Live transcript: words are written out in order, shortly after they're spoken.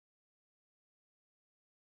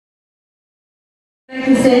I'd like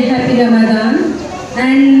to say Happy Ramadan,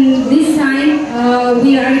 and this time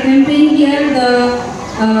we are attempting here the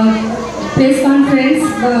press conference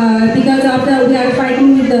because of we are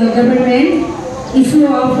fighting with the government issue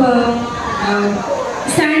of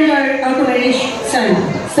standard accommodation.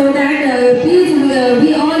 So that please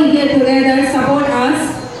we all here together support us,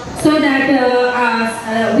 so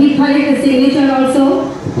that we collect the signature also.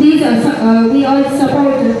 Please we all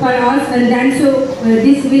support for us, and then so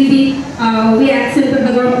this will be we accept the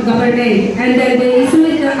government, and then the issue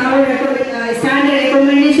with our standard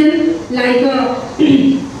recommendation like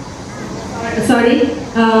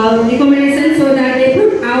recommendation, so that they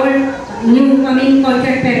put our new coming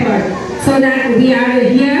contract paper, so that we are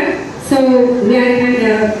here. So we are in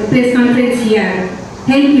a press conference here.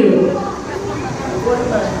 Thank you.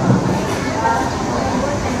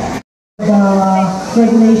 The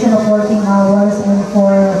regulation of working hours and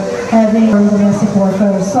for having domestic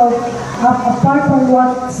workers. So apart from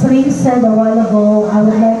what Sri said a while ago, I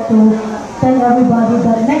would like to tell everybody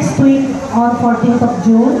that next week on 14th of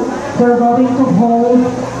June, we're going to hold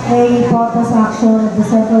a protest action at the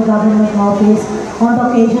Central Government Office on the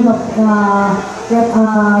occasion of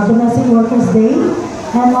Domestic Workers Day.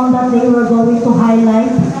 And on that day, we're going to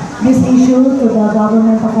highlight this issue to the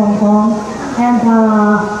government of Hong Kong. And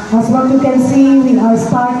as what you can see, we are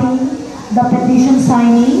starting the petition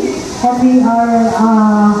signing, and we are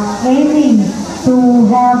aiming to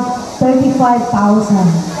have 35,000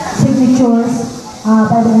 signatures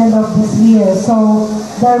by the end of this year. So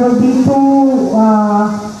there will be two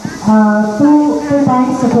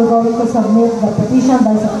times that we're going to submit the petition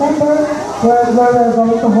by September, where we're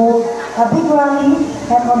going to hold a big rally,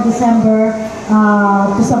 and on December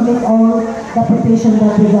to submit all the petition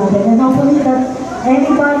that we gathered. And hopefully that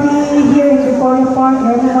anybody here in Victoria Park,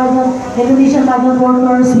 any Indonesian migrant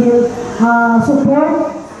workers will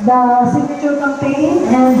support the signature campaign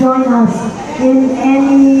and join us in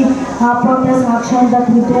any protest action that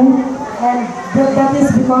we do. And that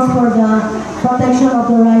is because for the protection of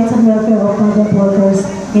the rights and welfare of migrant workers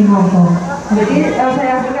in Hong Kong. Jadi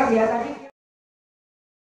saya juga ya tadi